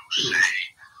to say,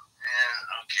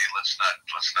 okay, let's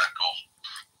not go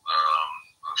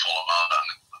full amount on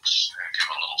it. Let's give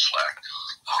it a little slack.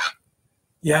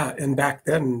 Yeah, and back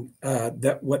then,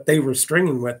 that what they were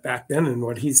stringing with back then, and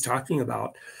what he's talking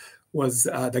about, was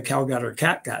the cow gut or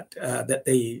cat gut that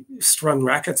they strung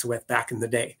rackets with back in the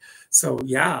day. So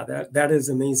yeah, that is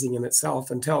amazing in itself.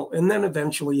 And then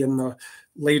eventually in the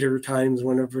later times,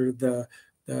 whenever the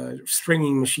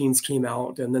stringing machines came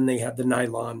out, and then they had the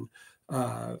nylon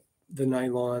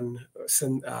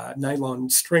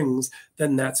strings,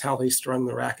 then that's how they strung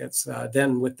the rackets.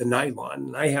 Then with the nylon,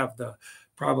 and I have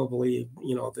probably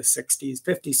the 50s,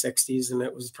 60s, and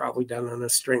it was probably done on a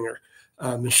stringer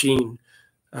machine.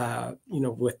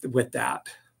 With that.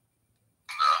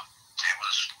 He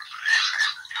was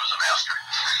a master.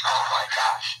 Oh my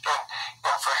gosh.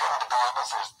 And for him to be able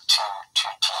to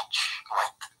teach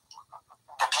like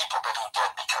the people that he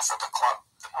did, because of the club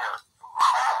where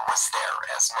Kramer was there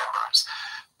as members,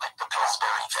 like the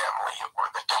Pillsbury family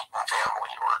or the Dayton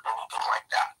family or anything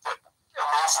like that.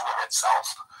 Amazing in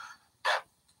itself that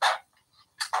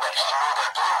he knew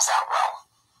their games that well.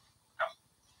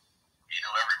 He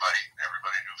knew everybody.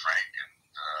 Everybody knew Frank, and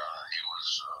he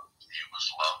was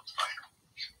loved by him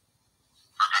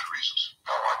for good reasons.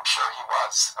 Oh, I'm sure he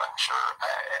was. I'm sure,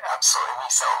 absolutely.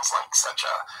 He sounds like such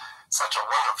a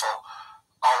wonderful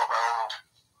all-around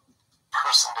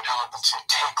person to be able to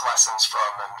take lessons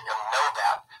from and know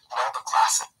the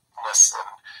classicness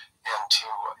and to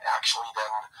actually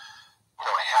then,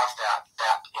 have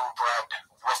that inbred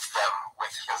with them,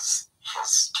 with his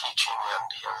teaching and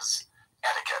his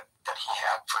etiquette that he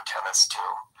had for tennis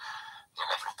too, and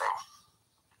everything.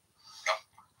 Yep.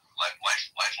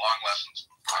 Lifelong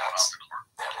lessons.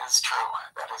 That is true.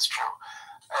 That is true.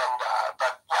 And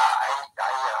but yeah,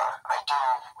 I do.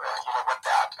 With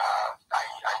that,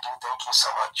 I do thank you so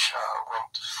much,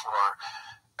 Went, for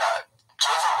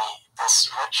giving me this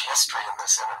rich history in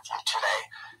this interview today,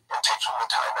 and taking the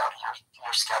time out of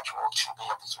your schedule to be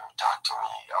able to talk to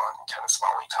me on Tennis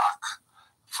Volley Talk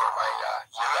for my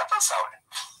year episode.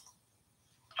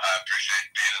 I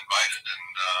appreciate being invited,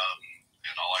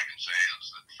 and all I can say is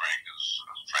that Frank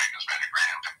has made a great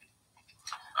impact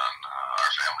on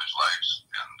our families' lives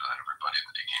and everybody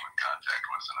that he came in contact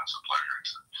with, and it's a pleasure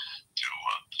it's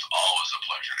always a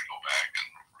pleasure to go back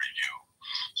and review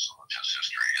some of his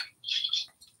history, and it's just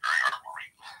very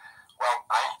heartwarming. Well,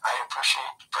 I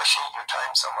appreciate your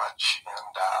time so much,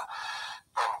 and I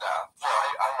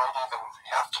might even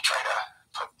have to try to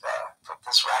put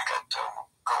this racket and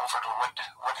go over to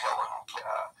Woodhill and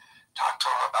talk to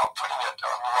him about putting it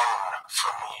on loan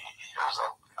from me.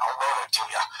 I'll loan it to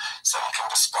you so you can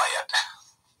display it.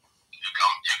 You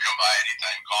come by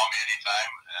anytime, call me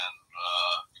anytime, and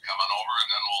come on over, and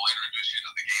then we'll introduce you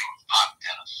to the game of hot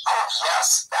tennis. Oh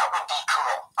yes, that would be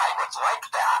cool. I would like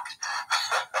that.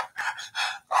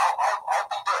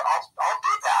 I'll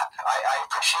do that. I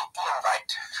appreciate the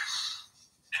invite.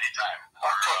 Anytime.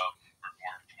 Okay.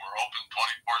 We're open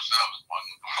 24/7 when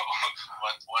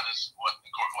the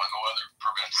weather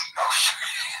permits. Oh,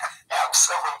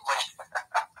 absolutely.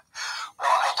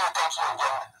 Well, I do thank you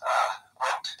again,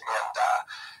 Went, and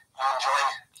you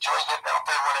enjoy getting out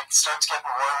there when it starts getting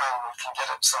warmer, and we can get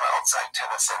some outside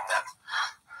tennis in then.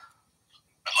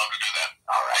 I'd love to do that.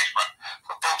 All right. Thanks, Brett.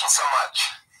 Well, thank you so much.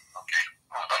 Okay.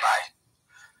 Bye-bye.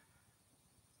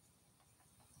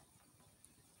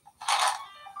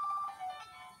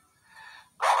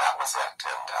 Well, that was it,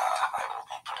 and I will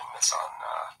be putting this on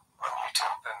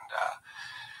YouTube, and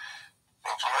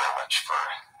thank you very much for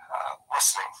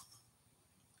listening.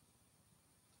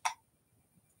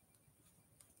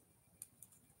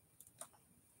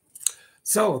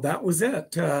 So that was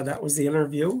it. That was the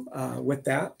interview with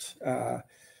that.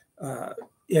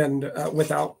 And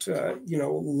without,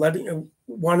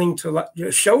 wanting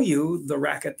to show you the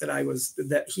racket that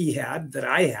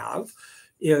I have,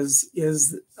 is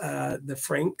the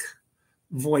Frank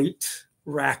Voigt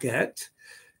racket,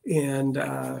 and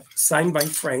signed by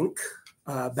Frank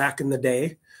back in the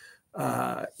day,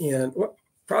 and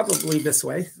probably this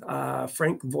way,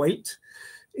 Frank Voigt,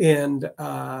 and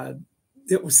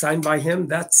it was signed by him.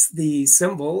 That's the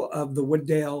symbol of the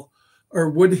Woodhill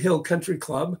Country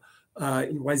Club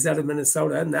in Wayzata,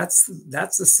 Minnesota, and that's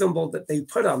the symbol that they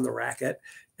put on the racket.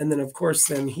 And then, of course,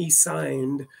 he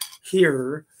signed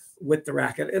here with the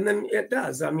racket, and then it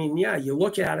does. I mean, yeah, you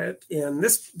look at it, and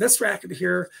this racket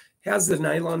here has the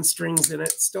nylon strings in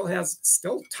it. Still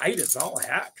tight as all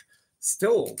heck,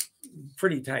 still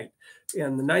pretty tight,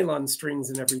 and the nylon strings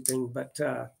and everything. But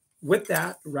with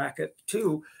that racket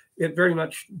too, it very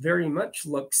much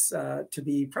looks to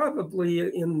be probably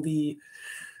in the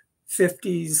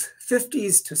 50s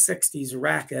to 60s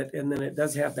racket, and then it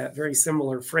does have that very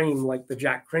similar frame like the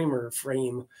Jack Kramer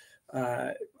frame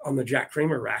on the Jack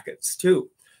Kramer rackets too.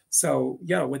 So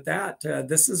yeah, with that,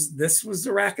 this was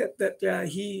the racket that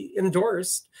he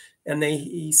endorsed, and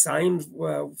he signed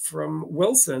from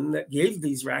Wilson that gave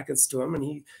these rackets to him,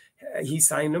 and he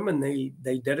signed them, and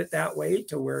they did it that way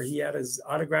to where he had his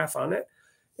autograph on it,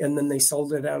 and then they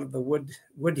sold it out of the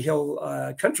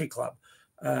Woodhill Country Club,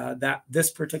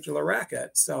 this particular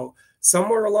racket. So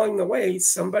somewhere along the way,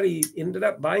 somebody ended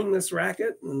up buying this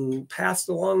racket and passed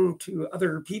along to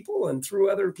other people and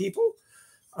through other people.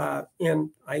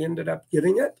 And I ended up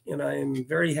getting it, and I am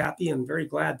very happy and very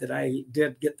glad that I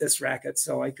did get this racket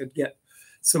so I could get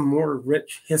some more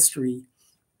rich history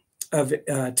of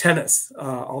tennis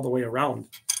all the way around.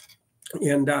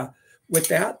 And with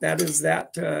that is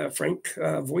that Frank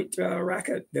Voigt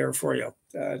racket there for you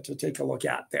to take a look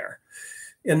at there.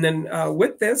 And then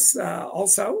with this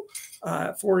also,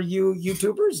 For you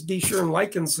YouTubers, be sure and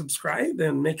like and subscribe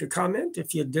and make a comment.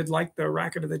 If you did like the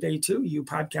racket of the day too, you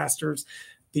podcasters,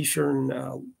 be sure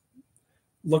and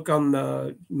look on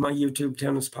my YouTube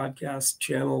tennis podcast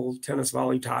channel, Tennis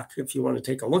Volley Talk, if you want to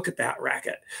take a look at that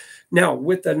racket. Now,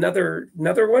 with another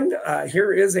one,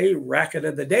 here is a racket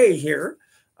of the day here.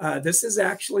 This is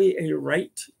actually a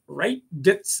Wright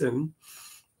Ditson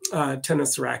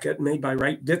tennis racket made by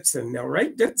Wright Ditson. Now,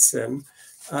 Wright Ditson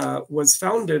was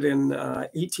founded in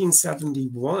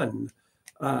 1871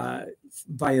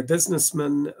 by a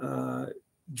businessman,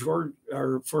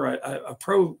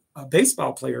 a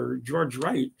baseball player, George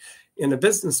Wright, and a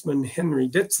businessman, Henry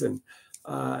Ditson,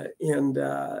 and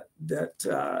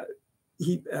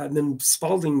then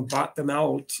Spalding bought them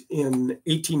out in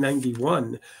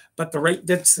 1891. But the Wright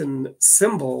Ditson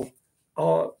symbol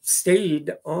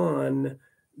stayed on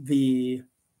the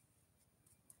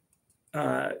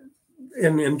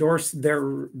and endorsed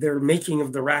their making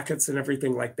of the rackets and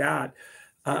everything like that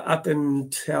up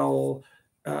until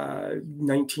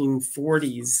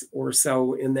 1940s or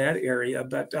so in that area.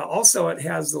 But also it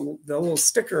has the little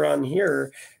sticker on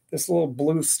here, this little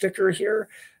blue sticker here.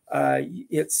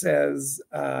 It says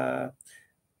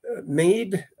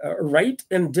made Wright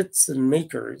and Ditson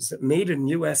makers, made in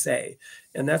USA.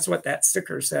 And that's what that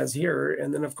sticker says here.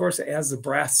 And then of course it has a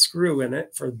brass screw in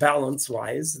it for balance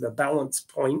wise, the balance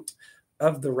point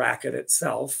of the racket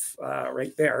itself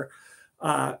right there.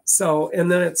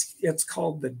 And then it's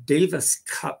called the Davis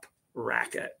Cup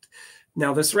racket.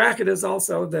 Now this racket is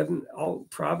also then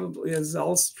probably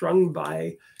all strung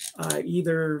by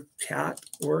either cat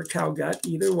or cowgut,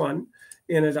 either one.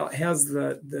 And it has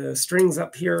the strings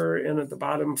up here and at the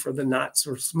bottom for the knots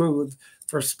or smooth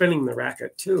for spinning the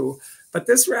racket too. But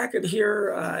this racket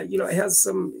here, it has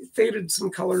some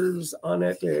colors on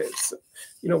it. It's,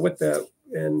 with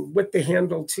the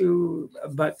handle too.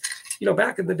 But,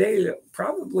 back in the day, it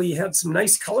probably had some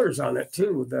nice colors on it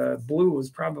too. The blue was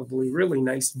probably really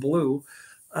nice blue.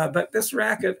 But this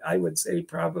racket, I would say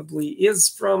probably is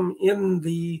from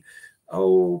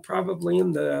probably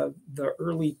in the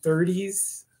early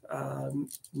 30s,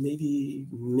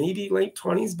 maybe late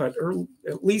 20s, but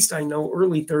at least I know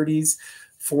early 30s,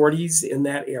 40s in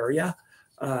that area,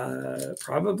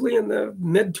 probably in the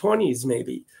mid 20s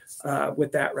maybe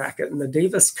with that racket. And the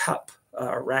Davis Cup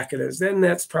racket is, then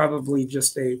that's probably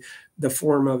just the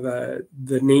form of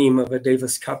the name of a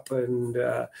Davis Cup and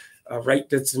Wright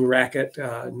Ditson racket.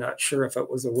 Not sure if it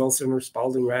was a Wilson or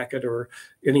Spalding racket or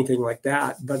anything like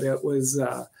that, but it was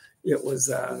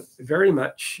very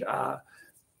much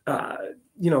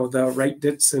the Wright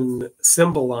Ditson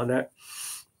symbol on it.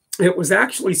 It was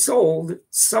actually sold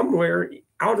somewhere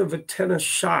out of a tennis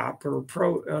shop or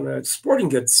on a sporting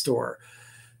goods store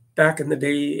back in the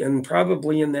day, and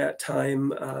probably in that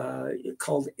time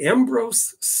called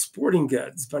Ambrose Sporting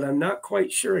Goods, but I'm not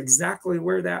quite sure exactly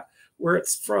where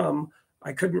it's from.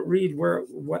 I couldn't read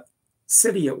what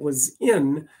city it was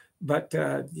in, but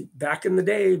back in the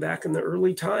day, back in the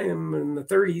early time in the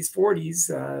 30s, 40s,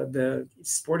 the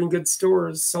sporting goods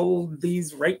stores sold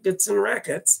these Wright Ditson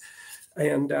rackets.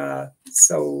 And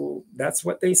so that's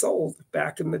what they sold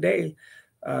back in the day.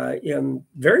 And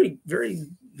very, very,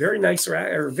 very nice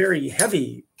or very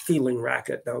heavy feeling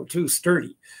racket though, too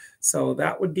sturdy. So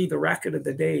that would be the racket of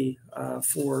the day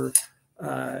for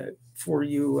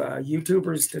you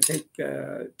YouTubers to take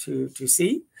to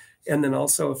see. And then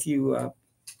also if you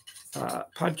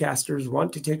podcasters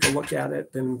want to take a look at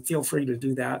it, then feel free to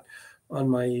do that on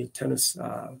my Tennis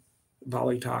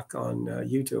Volley Talk on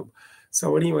YouTube.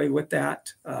 So anyway, with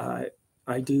that,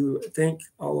 I do thank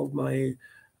all of my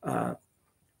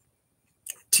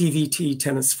TVT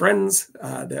tennis friends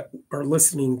that are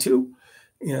listening too.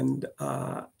 And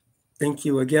thank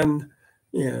you again.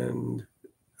 And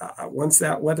once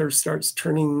that weather starts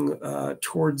turning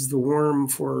towards the warm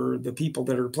for the people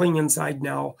that are playing inside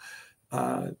now,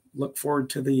 look forward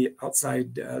to the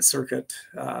outside circuit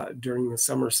during the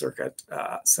summer circuit.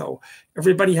 So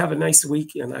everybody have a nice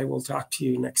week, and I will talk to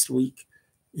you next week.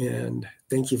 And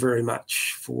thank you very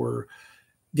much for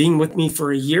being with me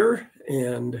for a year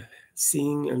and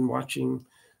seeing and watching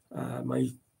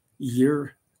my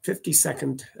year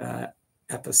 52nd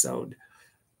episode.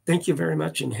 Thank you very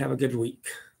much and have a good week.